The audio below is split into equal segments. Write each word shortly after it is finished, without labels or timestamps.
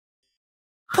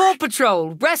PAW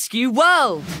Patrol Rescue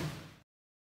World!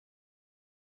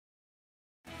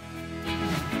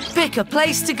 Pick a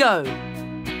place to go.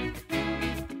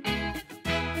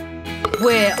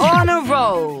 We're on a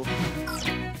roll.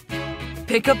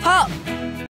 Pick a pup.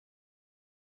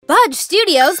 Budge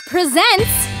Studios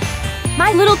presents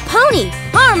My Little Pony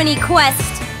Harmony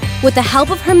Quest with the help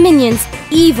of her minions,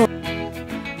 Evil.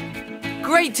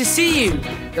 Great to see you.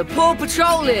 The PAW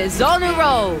Patrol is on a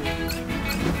roll.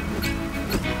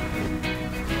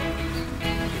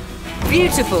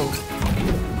 Beautiful.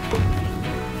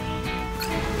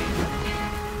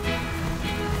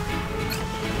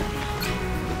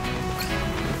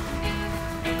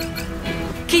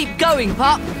 Keep going,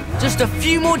 pup. Just a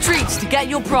few more treats to get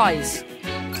your prize.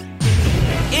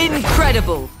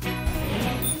 Incredible.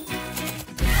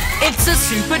 It's a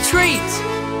super treat.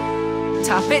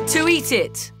 Tap it to eat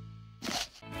it.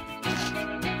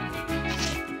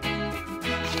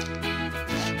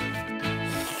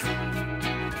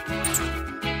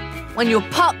 When your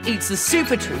pup eats the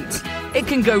super treat, it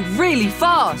can go really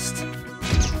fast.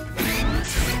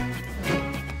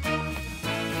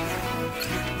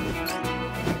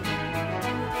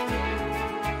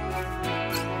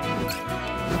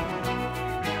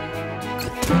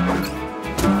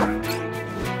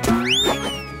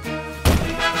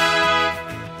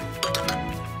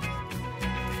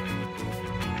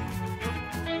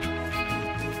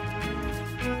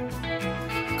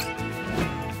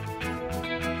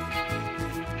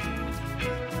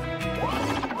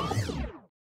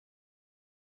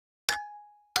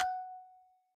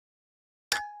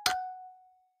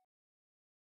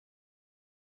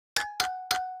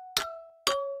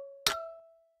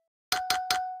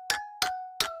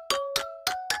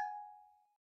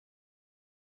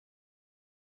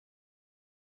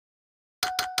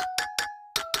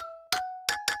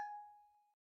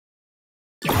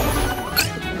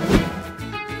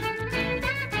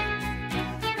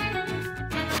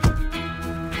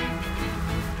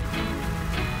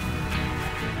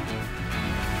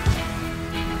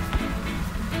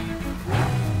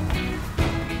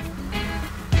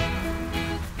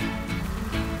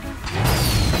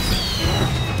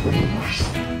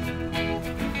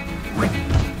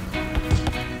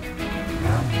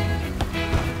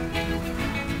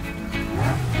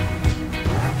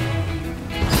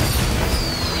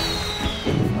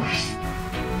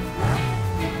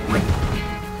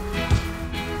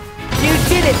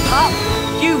 Pup,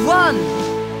 you won!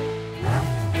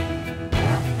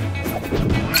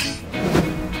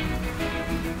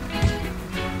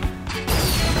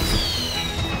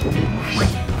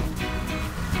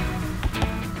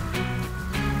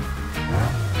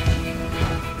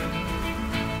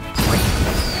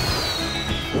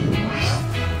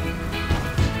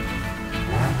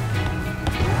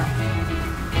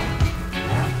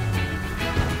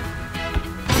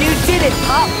 You did it,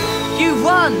 pup! You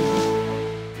won!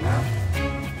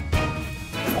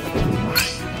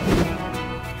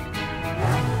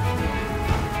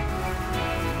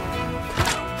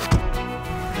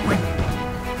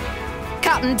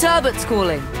 Captain Turbott's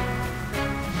calling.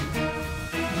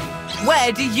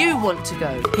 Where do you want to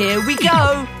go? Here we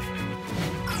go.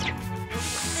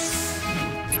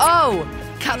 Oh,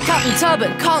 Captain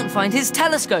Turbot can't find his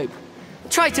telescope.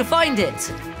 Try to find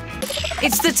it.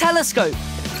 It's the telescope.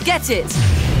 Get it.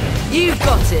 You've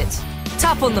got it.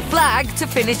 Tap on the flag to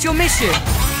finish your mission.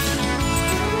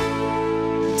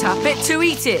 Tap it to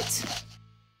eat it.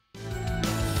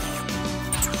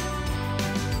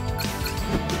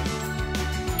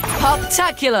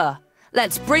 Puptacular!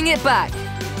 Let's bring it back.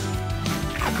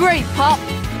 Great, Pup!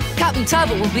 Captain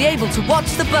Turbot will be able to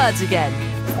watch the birds again.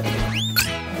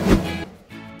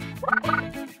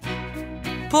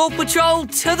 PAW Patrol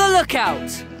to the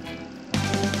lookout!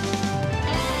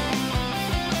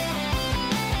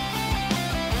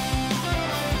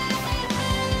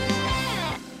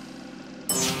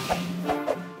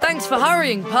 Thanks for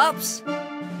hurrying, pups.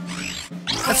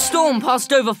 A storm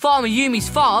passed over Farmer Yumi's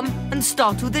farm and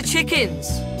startled the chickens.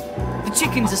 The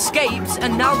chickens escaped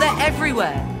and now they're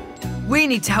everywhere. We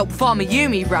need to help Farmer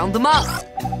Yumi round them up.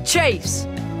 Chase,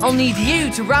 I'll need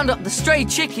you to round up the stray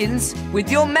chickens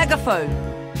with your megaphone.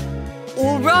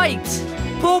 All right,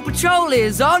 PAW Patrol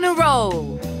is on a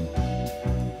roll.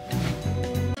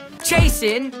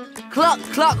 Chasing, cluck,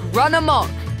 cluck, run amok.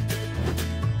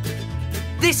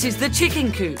 This is the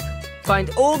chicken coop.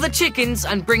 Find all the chickens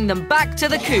and bring them back to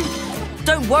the coop.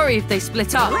 Don't worry if they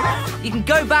split up. You can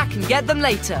go back and get them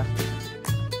later.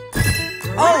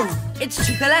 Oh, it's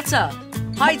Chickaletta.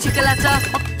 Hi, Chickaletta.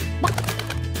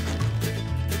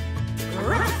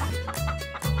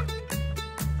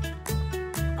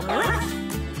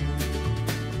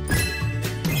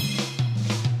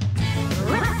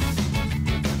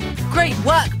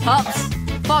 work, pups.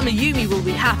 Farmer Yumi will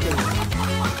be happy.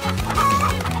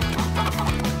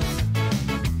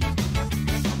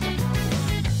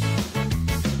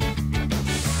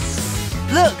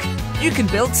 Look, you can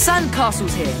build sand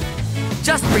castles here.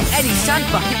 Just bring any sand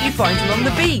bucket you find along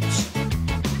the beach.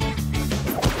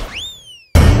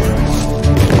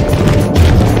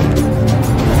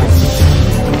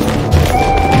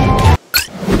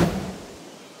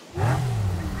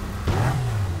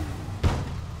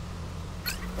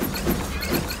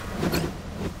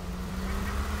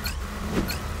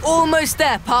 Almost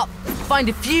there, pup. Find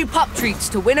a few pup treats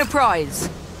to win a prize.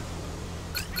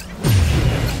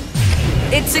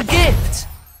 It's a gift.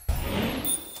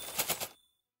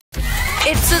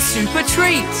 It's a super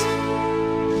treat.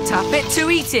 Tap it to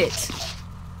eat it.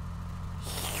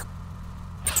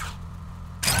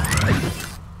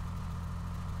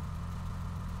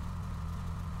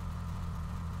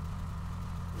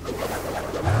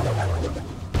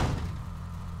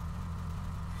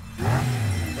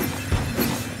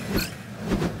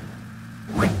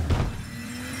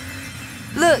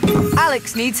 Look,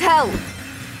 Alex needs help.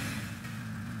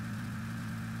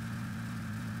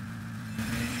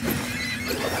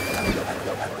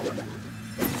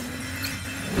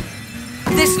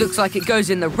 This looks like it goes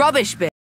in the rubbish bin.